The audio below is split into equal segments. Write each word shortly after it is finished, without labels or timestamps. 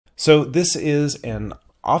So this is an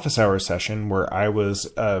office hours session where I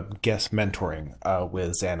was guest mentoring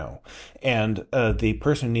with Xano. And the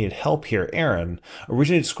person who needed help here, Erin,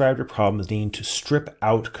 originally described her problem as needing to strip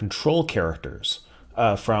out control characters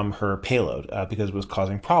from her payload because it was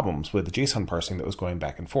causing problems with the JSON parsing that was going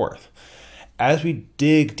back and forth. As we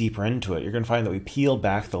dig deeper into it, you're going to find that we peel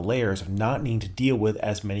back the layers of not needing to deal with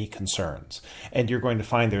as many concerns. And you're going to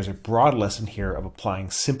find there's a broad lesson here of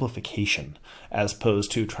applying simplification as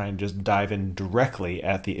opposed to trying to just dive in directly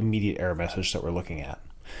at the immediate error message that we're looking at.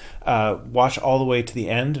 Watch all the way to the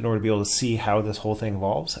end in order to be able to see how this whole thing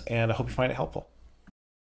evolves, and I hope you find it helpful.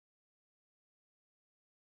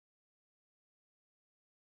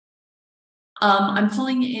 I'm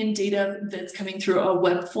pulling in data that's coming through a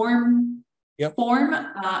web form. Yep.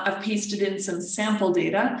 I've pasted in some sample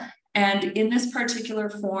data. And in this particular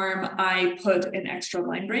form, I put an extra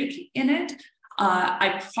line break in it.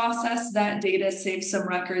 I process that data, save some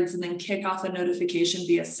records, and then kick off a notification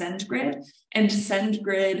via SendGrid. And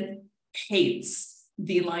SendGrid hates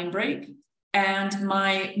the line break. And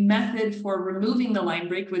my method for removing the line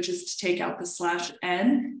break, which is to take out the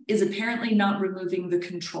 /n, is apparently not removing the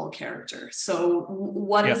control character. So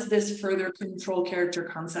what is this further control character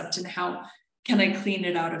concept, and how can I clean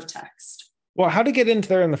it out of text? Well, how to get into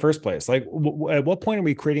there in the first place? Like, at what point are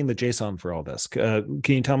we creating the JSON for all this? Can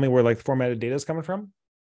you tell me where like the formatted data is coming from?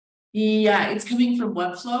 Yeah, it's coming from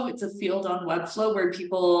Webflow. It's a field on Webflow where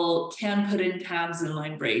people can put in tabs and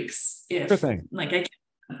line breaks if, Sure thing. like, I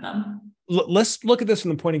can them. Let's look at this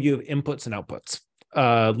from the point of view of inputs and outputs.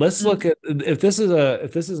 Let's look at if this is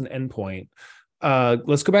an endpoint.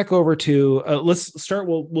 Let's go back over to let's start.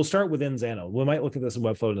 We'll start within Xano. We might look at this in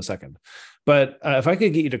Webflow in a second, but if I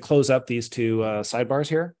could get you to close up these two sidebars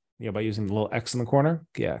here, by using the little X in the corner.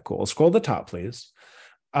 Yeah, cool. Scroll to the top, please.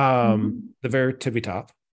 The very tippy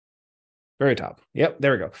top. Very top. Yep,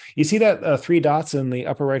 there we go. You see that three dots in the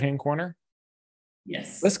upper right-hand corner?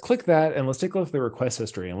 Yes. Let's click that and let's take a look at the request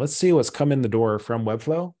history and let's see what's come in the door from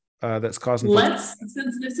Webflow that's causing.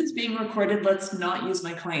 Since this is being recorded, let's not use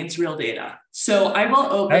my client's real data. So I will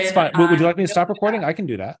open. That's fine. Would you like me to stop recording? I can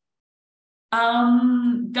do that.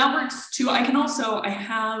 That works too. I can also,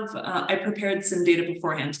 I prepared some data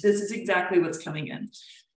beforehand. This is exactly what's coming in.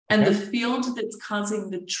 And the field that's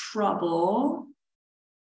causing the trouble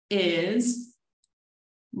is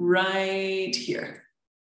right here.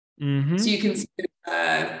 So you can see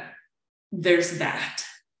there's that.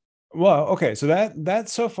 Well, okay. So that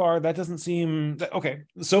so far, that doesn't seem okay.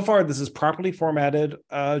 So far, this is properly formatted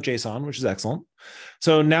JSON, which is excellent.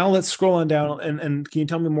 So now let's scroll on down and can you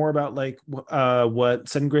tell me more about like what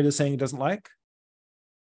SendGrid is saying it doesn't like?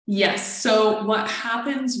 Yes. So what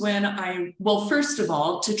happens when well, first of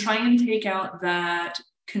all, to try and take out that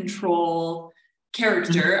control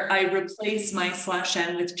character, I replace my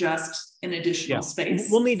 /n with just an additional space.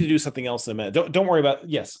 We'll need to do something else in a minute. Don't worry about.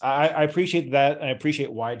 Yes, I appreciate that. I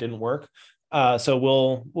appreciate why it didn't work. So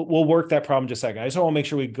we'll work that problem in just a second. I just want to make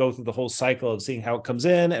sure we go through the whole cycle of seeing how it comes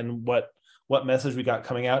in and what message we got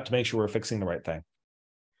coming out to make sure we're fixing the right thing.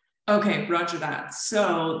 Okay, roger that.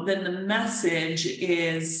 So then the message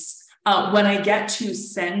is when I get to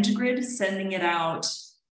SendGrid, sending it out.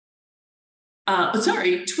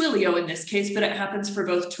 Sorry, Twilio in this case, but it happens for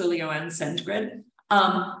both Twilio and SendGrid.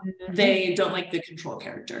 They don't like the control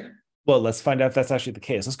character. Well, let's find out if that's actually the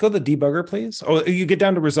case. Let's go to the debugger, please. Oh, you get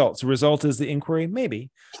down to results. The result is the inquiry,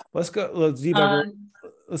 maybe. Let's debugger.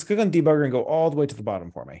 Let's click on debugger and go all the way to the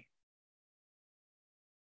bottom for me.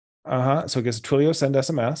 So it gets Twilio send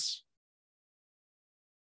SMS.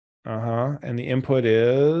 And the input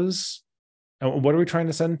is, what are we trying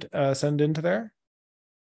to send into there?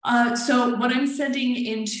 So what I'm sending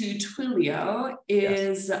into Twilio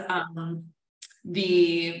is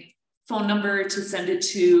the phone number to send it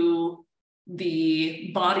to the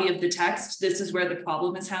body of the text. This is where the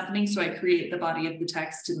problem is happening. So I create the body of the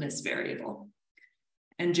text in this variable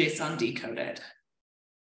and JSON decode it.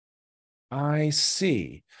 I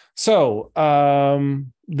see. So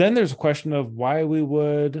then there's a question of why we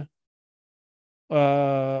would.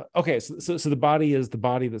 Okay, so the body is the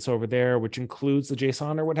body that's over there, which includes the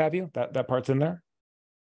JSON or what have you. That part's in there.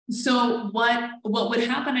 So what would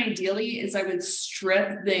happen ideally is I would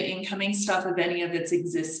strip the incoming stuff of any of its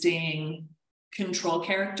existing control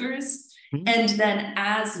characters, and then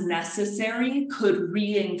as necessary could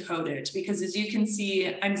re-encode it, because as you can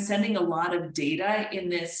see, I'm sending a lot of data in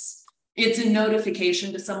this. It's a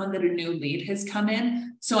notification to someone that a new lead has come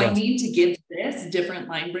in. So I need to give this different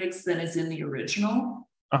line breaks than is in the original.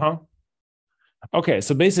 Okay,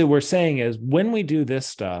 so basically what we're saying is when we do this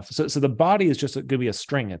stuff, so the body is just going to be a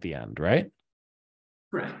string at the end, right?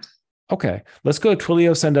 Correct. Okay, let's go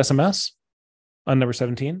Twilio send SMS on number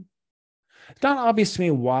 17. It's not obvious to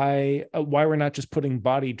me why we're not just putting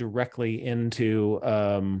body directly into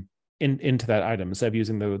into that item instead of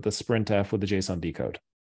using the sprintf with the JSON decode.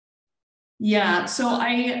 Yeah, so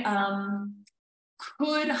I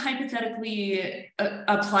could hypothetically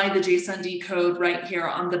apply the JSON decode right here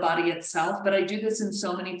on the body itself, but I do this in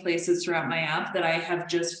so many places throughout my app that I have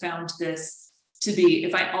just found this to be,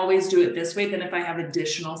 if I always do it this way, then if I have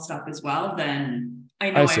additional stuff as well, then I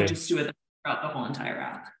know I I see. just do it throughout the whole entire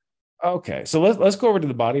app. Okay, so let's go over to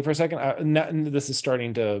the body for a second. This is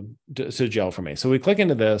starting to gel for me. So we click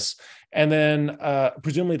into this, and then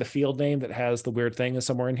presumably the field name that has the weird thing is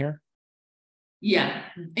somewhere in here. Yeah,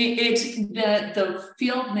 the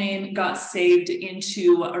field name got saved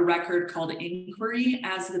into a record called inquiry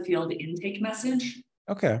as the field intake message.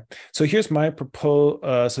 Okay, so here's my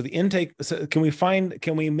propose. So the intake. So can we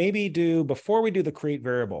maybe do before we do the create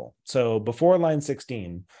variable? So before line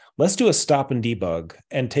 16, let's do a stop and debug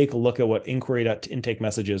and take a look at what inquiry.intake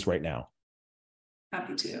message is right now.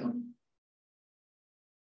 Happy to.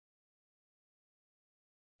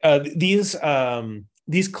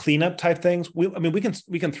 These cleanup type things, I mean,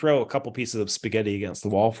 we can throw a couple pieces of spaghetti against the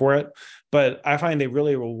wall for it, but I find they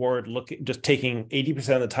really reward just taking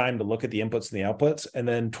 80% of the time to look at the inputs and the outputs, and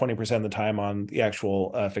then 20% of the time on the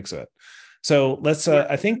actual fix of it. So let's,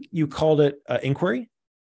 I think you called it inquiry,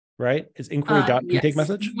 right? It's inquiry.intake yes.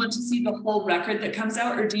 message. Do you want to see the whole record that comes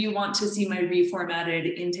out, or do you want to see my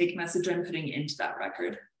reformatted intake message I'm putting into that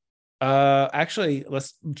record? Actually,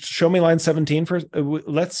 let's show me line 17 first.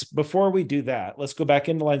 Before we do that, let's go back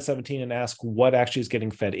into line 17 and ask what actually is getting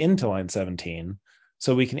fed into line 17,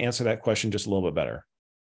 so we can answer that question just a little bit better.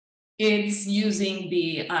 It's using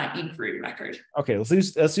the inquiry record. Okay, let's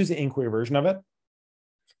use the inquiry version of it.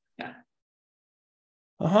 Yeah.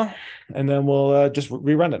 And then we'll just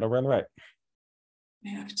rerun it over on the right. I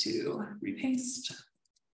have to repaste.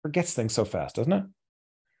 Forgets things so fast, doesn't it?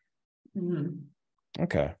 Mm-hmm.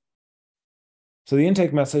 Okay. So the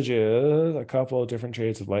intake message is a couple of different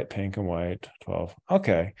shades of light pink and white, 12.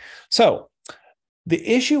 Okay. So the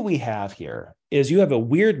issue we have here is you have a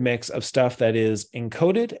weird mix of stuff that is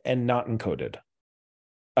encoded and not encoded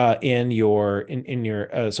in your.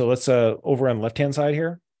 So let's over on the left-hand side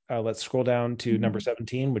here, let's scroll down to number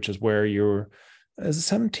 17, which is where is it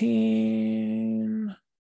 17?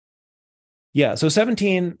 Yeah, so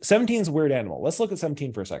 17 is a weird animal. Let's look at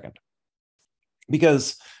 17 for a second.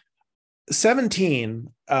 Because 17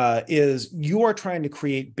 is you are trying to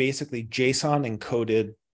create basically JSON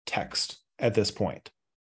encoded text at this point,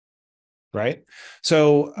 right?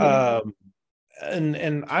 So,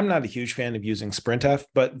 and I'm not a huge fan of using sprintf,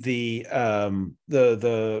 but and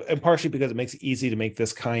partially because it makes it easy to make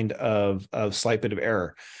this kind of slight bit of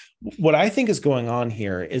error. What I think is going on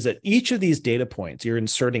here is that each of these data points you're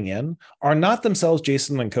inserting in are not themselves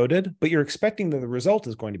JSON encoded, but you're expecting that the result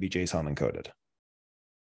is going to be JSON encoded.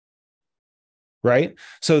 Right?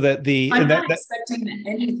 So that I'm not expecting that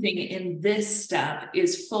anything in this step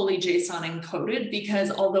is fully JSON encoded, because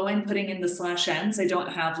although I'm putting in the /ns, I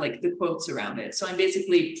don't have like the quotes around it. So I'm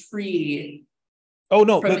basically Oh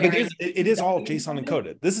no, but it is all JSON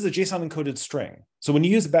encoded. This is a JSON encoded string. So when you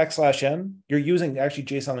use the \n, you're using actually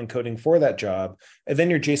JSON encoding for that job, and then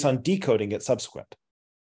you're JSON decoding it subsequent.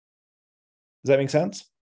 Does that make sense?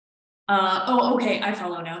 Oh, okay. I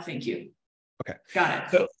follow now. Thank you. Okay. Got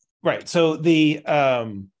it. So right. So the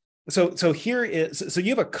so here is, so you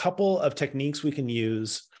have a couple of techniques we can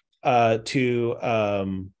use to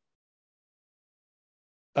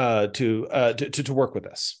work with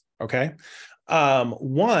this. Okay.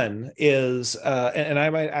 One is, and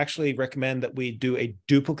I might actually recommend that we do a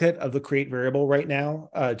duplicate of the create variable right now,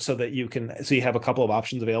 so that you have a couple of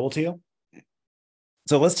options available to you.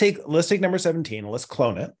 So let's take number 17 and let's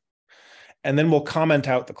clone it. And then we'll comment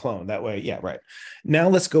out the clone that way. Yeah, right. Now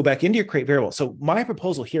let's go back into your create variable. So my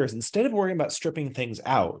proposal here is, instead of worrying about stripping things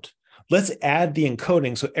out, let's add the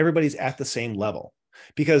encoding so everybody's at the same level.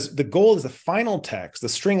 Because the goal is the final text, the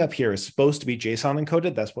string up here is supposed to be JSON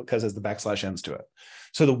encoded. That's because it has the \ns to it.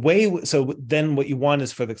 So then what you want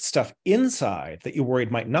is for the stuff inside that you're worried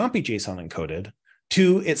might not be JSON encoded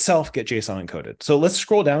to itself get JSON encoded. So let's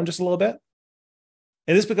scroll down just a little bit.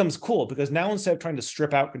 And this becomes cool because now, instead of trying to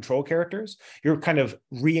strip out control characters, you're kind of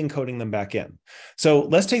re-encoding them back in. So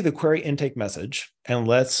let's take the query intake message and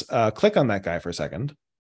let's click on that guy for a second.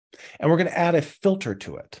 And we're going to add a filter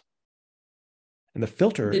to it. And the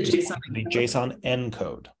filter is the JSON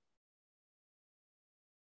encode.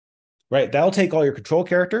 Right? That'll take all your control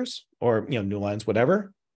characters or new lines,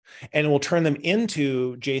 whatever, and it will turn them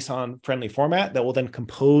into JSON friendly format that will then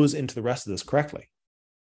compose into the rest of this correctly.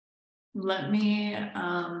 Let me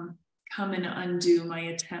come and undo my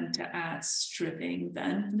attempt to add stripping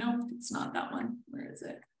then. Nope, it's not that one. Where is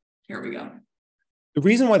it? Here we go. The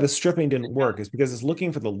reason why the stripping didn't work is because it's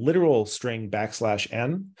looking for the literal string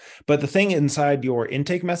 \n, but the thing inside your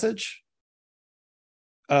intake message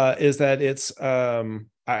is that it's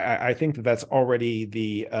I think that's already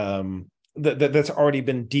that's already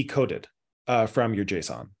been decoded from your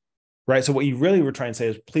JSON, right? So what you really were trying to say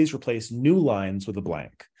is please replace new lines with a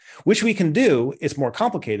blank, which we can do. It's more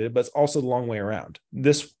complicated, but it's also the long way around.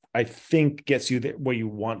 This, I think, gets you where you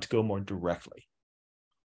want to go more directly.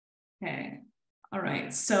 Okay. All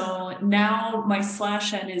right. So now my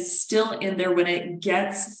 /n is still in there when it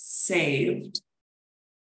gets saved.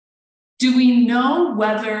 Do we know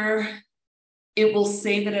whether it will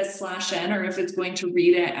save it as /n or if it's going to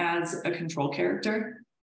read it as a control character?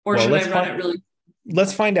 Or should I run it really?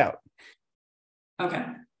 Let's find out. Okay.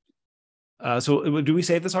 So do we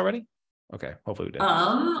save this already? Okay, hopefully we did.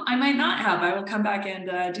 I might not have. I will come back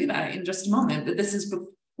and do that in just a moment, but this is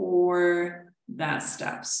before that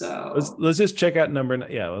step. So let's just check out number.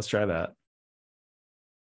 Yeah, let's try that.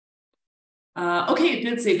 Okay, it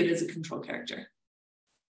did save it as a control character.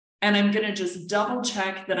 And I'm going to just double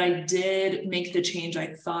check that I did make the change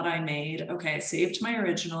I thought I made. Okay, I saved my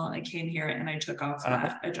original. I came here and I took off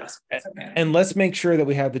that adjustment. Okay. And let's make sure that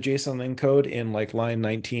we have the JSON encode in like line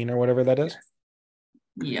 19 or whatever that is.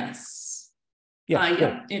 Yes.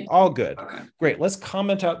 Yeah, all good. Okay. Great. Let's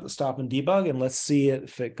comment out the stop and debug and let's see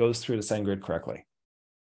if it goes through to SendGrid correctly.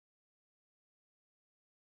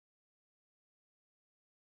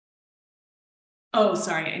 Oh,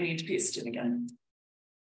 sorry. I need to paste it again.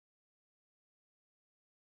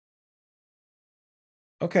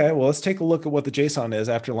 Okay, well, let's take a look at what the JSON is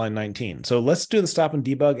after line 19. So let's do the stop and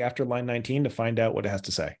debug after line 19 to find out what it has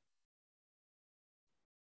to say.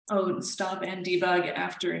 Oh, stop and debug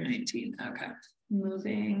after 19. Okay.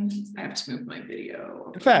 Moving. I have to move my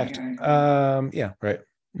video. In fact, yeah, right.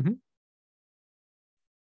 Mm-hmm.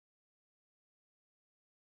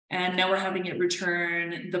 And now we're having it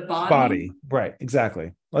return the body. Body, right,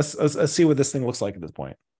 exactly. Let's see what this thing looks like at this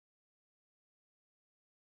point.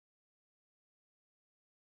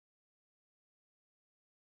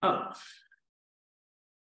 Oh.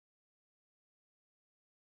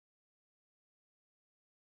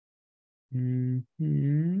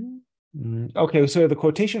 Mm-hmm. Okay, so the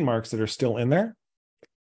quotation marks that are still in there?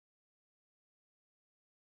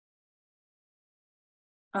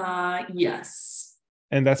 Yes.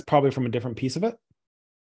 And that's probably from a different piece of it?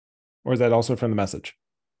 Or is that also from the message?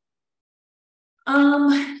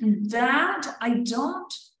 That I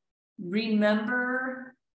don't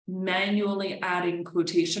remember manually adding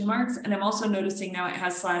quotation marks. And I'm also noticing now it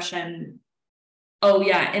has /n. Oh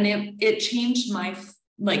yeah, and it changed my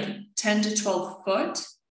like 10 to 12 foot.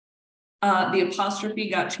 The apostrophe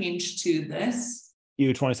got changed to this.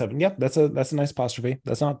 U27. Yep, that's a nice apostrophe.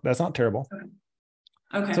 That's not terrible.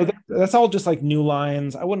 Okay. So that's all just like new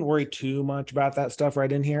lines. I wouldn't worry too much about that stuff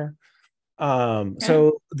right in here. Okay.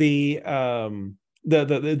 So but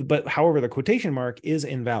however, the quotation mark is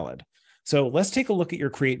invalid. So let's take a look at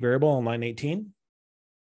your create variable on line 18.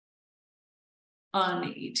 On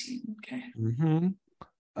 18, okay. Mm-hmm.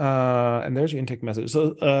 And there's your intake message.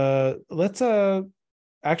 So let's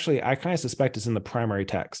actually, I kind of suspect it's in the primary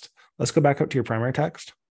text. Let's go back up to your primary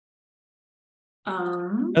text.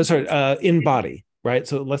 Sorry, in body, right?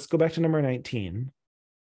 So let's go back to number 19.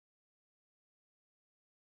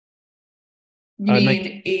 You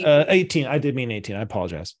mean 18. I did mean 18. I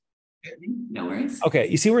apologize. No worries. Okay,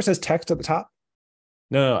 you see where it says text at the top?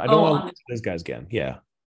 No, I don't want those guys again. Yeah.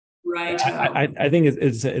 Right. I think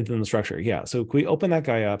it's in the structure. Yeah. So can we open that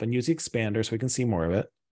guy up and use the expander so we can see more of it?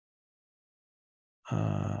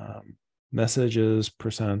 Messages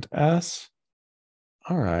 %s.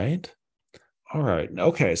 All right.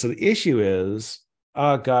 Okay. So the issue is,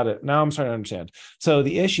 got it. Now I'm starting to understand. So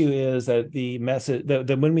the issue is that the message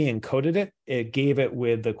that when we encoded it, it gave it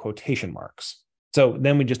with the quotation marks. So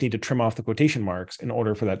then we just need to trim off the quotation marks in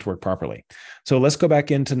order for that to work properly. So let's go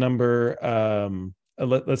back into number.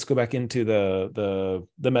 Let's go back into the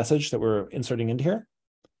message that we're inserting into here.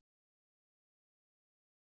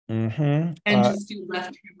 Mm-hmm. And just do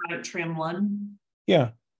left trim, right trim 1. Yeah.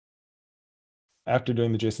 After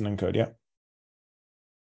doing the JSON encode, yeah.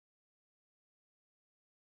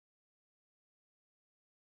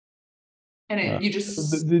 And you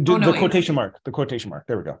just the quotation mark. The quotation mark.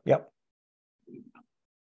 There we go. Yep.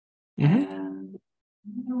 Mm-hmm.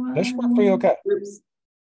 That should work for you. Okay.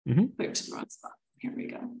 Mm-hmm. Clear to the wrong spot. Here we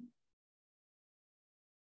go.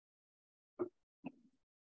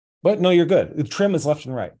 But no, you're good. The trim is left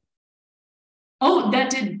and right. Oh, that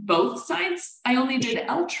did both sides. I only did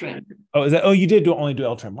L trim. Oh, is that? Oh, you did only do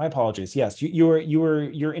L trim. My apologies. Yes,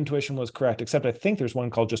 your intuition was correct. Except I think there's one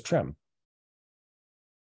called just trim.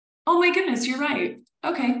 Oh my goodness, you're right.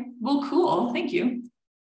 Okay, well, cool. Thank you.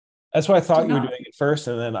 That's what I thought Did you were not. doing it first,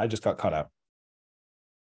 and then I just got caught out.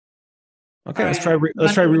 Okay, All let's right, try. I'm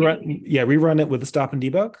Let's try running it. rerun. Yeah, rerun it with the stop and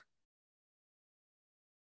debug.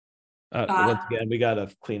 Once Uh, again, we gotta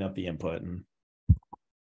clean up the input and.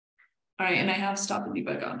 all right, and I have stop and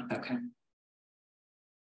debug on. Okay.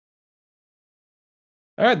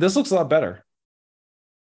 All right, this looks a lot better.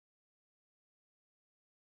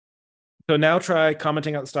 So now try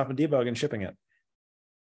commenting out the stop and debug and shipping it.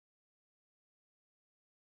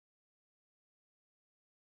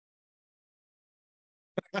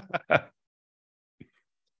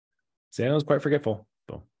 Xano's quite forgetful.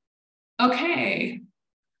 Boom. Okay.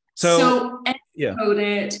 So So yeah. encode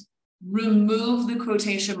it, remove the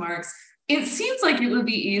quotation marks. It seems like it would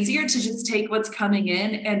be easier to just take what's coming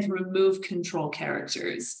in and remove control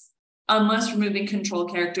characters, unless removing control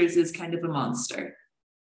characters is kind of a monster.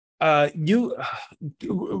 You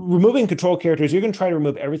removing control characters, you can try to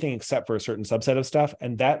remove everything except for a certain subset of stuff,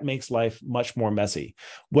 and that makes life much more messy.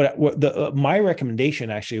 What the my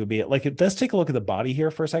recommendation actually would be, like, let's take a look at the body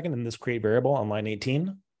here for a second in this create variable on line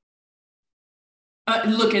 18.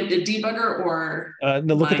 Look at the debugger or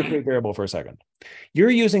No, look at the create variable for a second.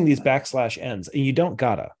 You're using these \ns, and you don't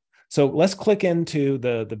gotta. So let's click into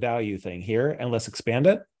the value thing here, and let's expand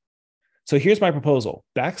it. So here's my proposal.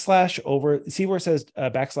 Backslash over, see where it says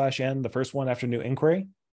 \n, the first one after new inquiry?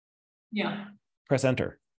 Yeah. Press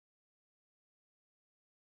enter.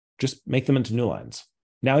 Just make them into new lines.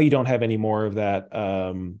 Now you don't have any more of that.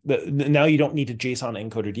 Now you don't need to JSON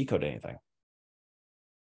encode or decode anything.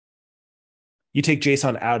 You take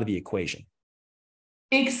JSON out of the equation.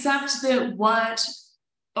 Except that what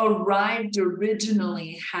arrived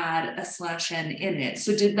originally had a /n in it.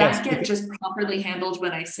 So did that get just properly handled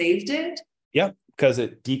when I saved it? Yep, because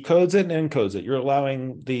it decodes it and encodes it. You're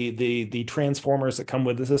allowing the transformers that come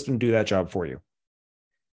with the system do that job for you.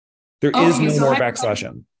 There is no more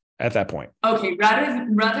 \n at that point. Okay,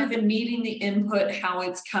 rather than meeting the input how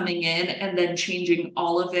it's coming in and then changing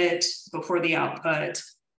all of it before the output,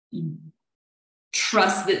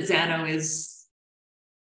 trust that Xano is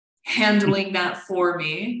handling that for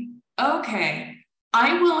me. Okay.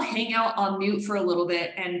 I will hang out on mute for a little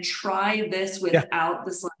bit and try this without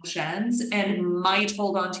the /n's and might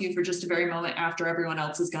hold on to you for just a very moment after everyone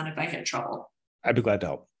else is gone if I hit trouble. I'd be glad to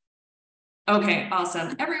help. Okay,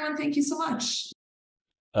 awesome. Everyone, thank you so much.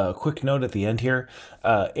 A quick note at the end here.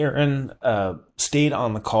 Erin stayed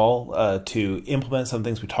on the call to implement some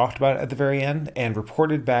things we talked about at the very end and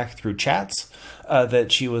reported back through chats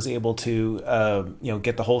that she was able to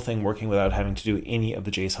get the whole thing working without having to do any of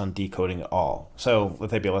the JSON decoding at all. So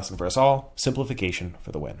let that be a lesson for us all. Simplification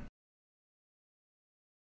for the win.